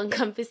all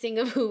encompassing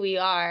of who we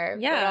are.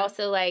 Yeah. But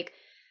also like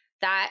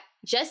that,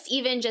 just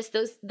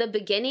the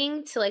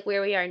beginning to like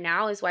where we are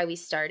now is why we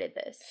started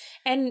this.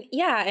 And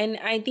yeah, and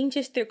I think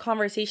just through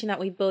conversation that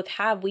we both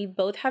have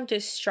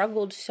just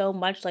struggled so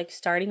much like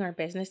starting our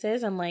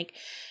businesses, and like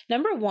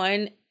number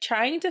one,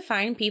 trying to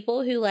find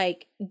people who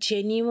like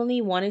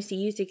genuinely want to see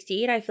you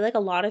succeed. I feel like a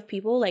lot of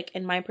people, like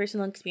in my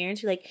personal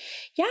experience, are like,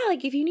 yeah,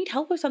 like if you need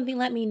help with something,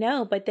 let me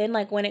know. But then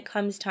like when it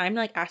comes time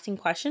to like asking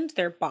questions,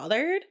 they're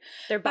bothered.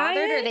 Or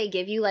they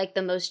give you like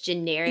the most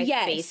generic,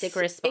 basic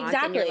response.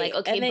 Exactly. And you're like,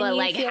 okay, and then but you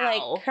like feel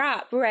how? like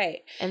crap,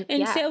 right?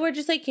 And so we're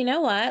just like, you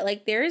know what?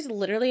 Like there's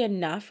literally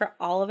enough for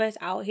all of us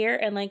out here.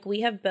 And like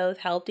we have both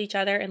helped each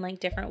other in like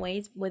different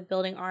ways with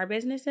building our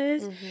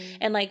businesses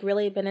and like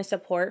really been a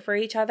support for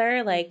each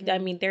other. Like, I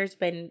mean, there's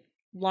been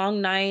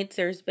long nights,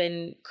 there's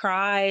been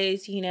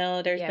cries, you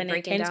know, there's been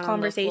intense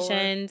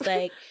conversations,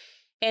 like,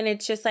 and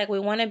it's just like we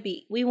want to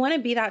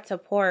be that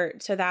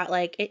support so that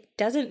like it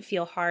doesn't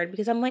feel hard,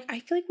 because I'm like,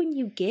 I feel like when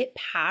you get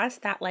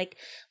past that like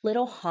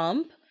little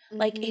hump,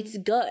 like it's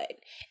good.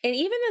 And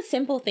even the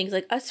simple things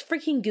like us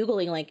freaking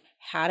Googling like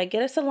how to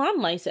get a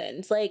salon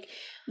license, like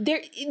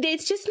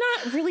it's just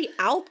not really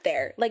out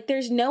there. Like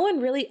there's no one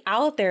really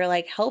out there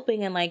like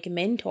helping and like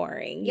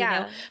mentoring, you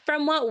know,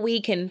 from what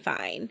we can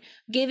find,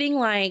 giving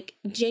like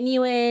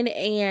genuine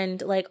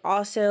and like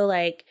also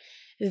like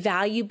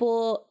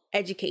valuable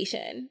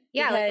education.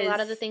 Yeah, like a lot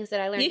of the things that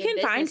I learned. You can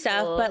find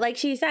stuff, but like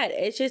she said,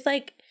 it's just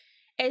like,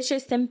 it's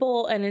just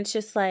simple and it's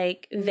just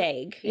like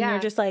vague. And you're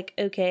just like,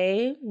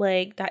 okay,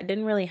 like that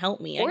didn't really help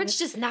me. Or it's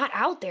just not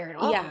out there at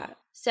all. Yeah.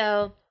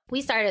 So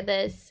we started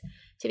this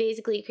to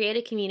basically create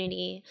a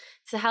community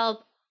to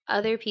help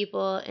other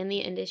people in the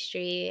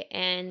industry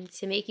and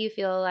to make you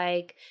feel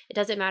like it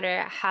doesn't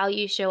matter how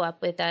you show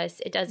up with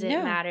us. It doesn't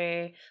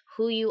matter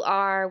who you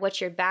are,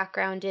 what your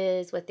background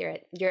is, what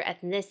your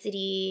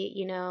ethnicity,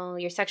 you know,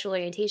 your sexual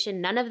orientation.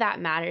 None of that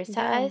matters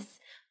to us.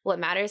 What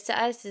matters to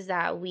us is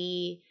that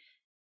we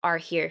are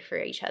here for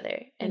each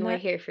other and we're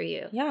here for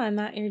you. Yeah, and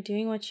that you're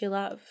doing what you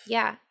love.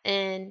 Yeah,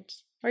 and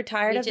we're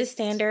tired of the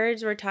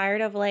standards. We're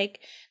tired of like,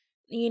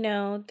 you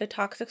know, the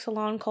toxic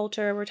salon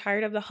culture. We're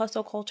tired of the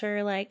hustle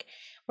culture. Like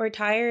we're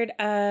tired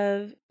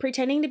of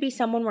pretending to be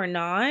someone we're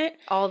not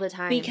all the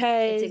time,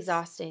 because it's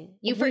exhausting.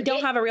 We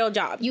don't have a real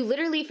job. You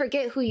literally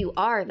forget who you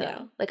are though.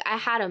 Yeah. Like I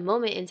had a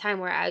moment in time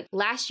where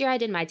last year I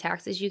did my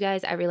taxes, you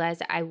guys. I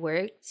realized that I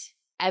worked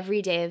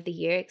every day of the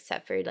year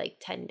except for like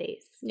 10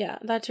 days. Yeah,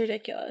 that's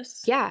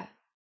ridiculous. Yeah,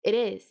 it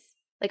is.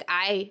 Like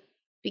I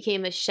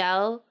became a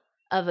shell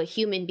of a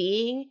human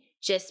being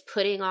just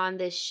putting on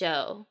this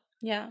show.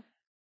 Yeah.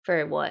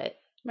 For what?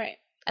 Right.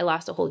 I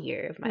lost a whole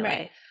year of my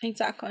life.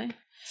 Exactly.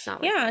 It's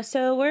not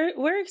so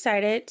we're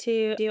excited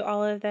to do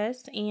all of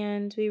this,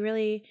 and we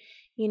really,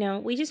 you know,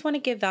 we just want to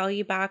give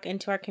value back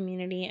into our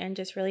community and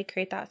just really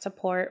create that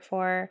support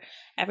for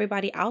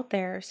everybody out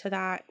there so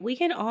that we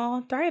can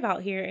all thrive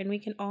out here and we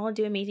can all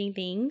do amazing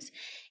things.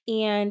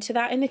 And so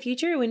that in the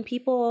future,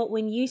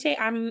 when you say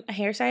I'm a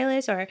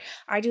hairstylist or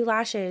I do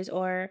lashes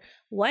or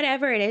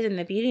whatever it is in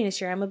the beauty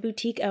industry, I'm a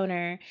boutique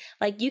owner,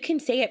 like you can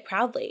say it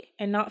proudly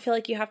and not feel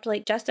like you have to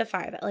like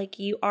justify that like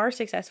you are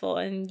successful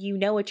and you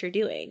know what you're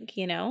doing,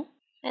 you know?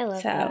 I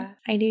love that.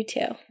 I do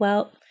too.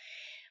 Well,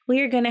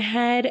 we are going to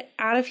head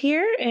out of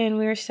here, and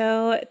we're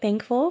so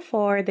thankful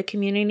for the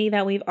community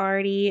that we've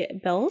already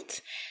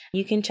built.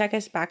 You can check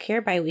us back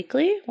here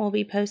bi-weekly. We'll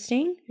be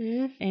posting,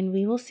 and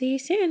we will see you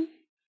soon.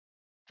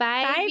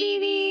 Bye,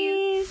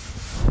 BBs.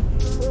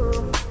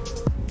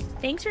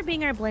 Thanks for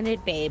being our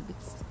blended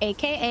babes,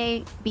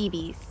 aka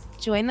BBs.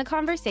 Join the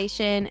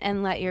conversation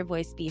and let your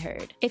voice be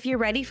heard. If you're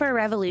ready for a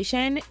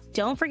revolution,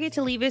 don't forget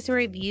to leave us a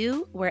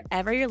review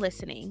wherever you're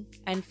listening,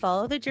 and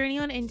follow the journey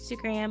on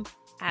Instagram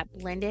at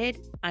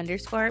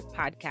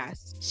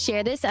blended_podcast.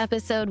 Share this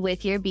episode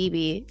with your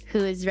BB who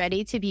is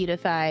ready to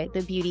beautify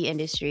the beauty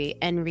industry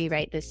and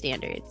rewrite the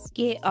standards.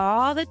 Get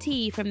all the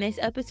tea from this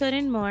episode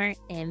and more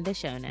in the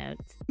show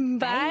notes.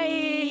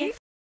 Bye.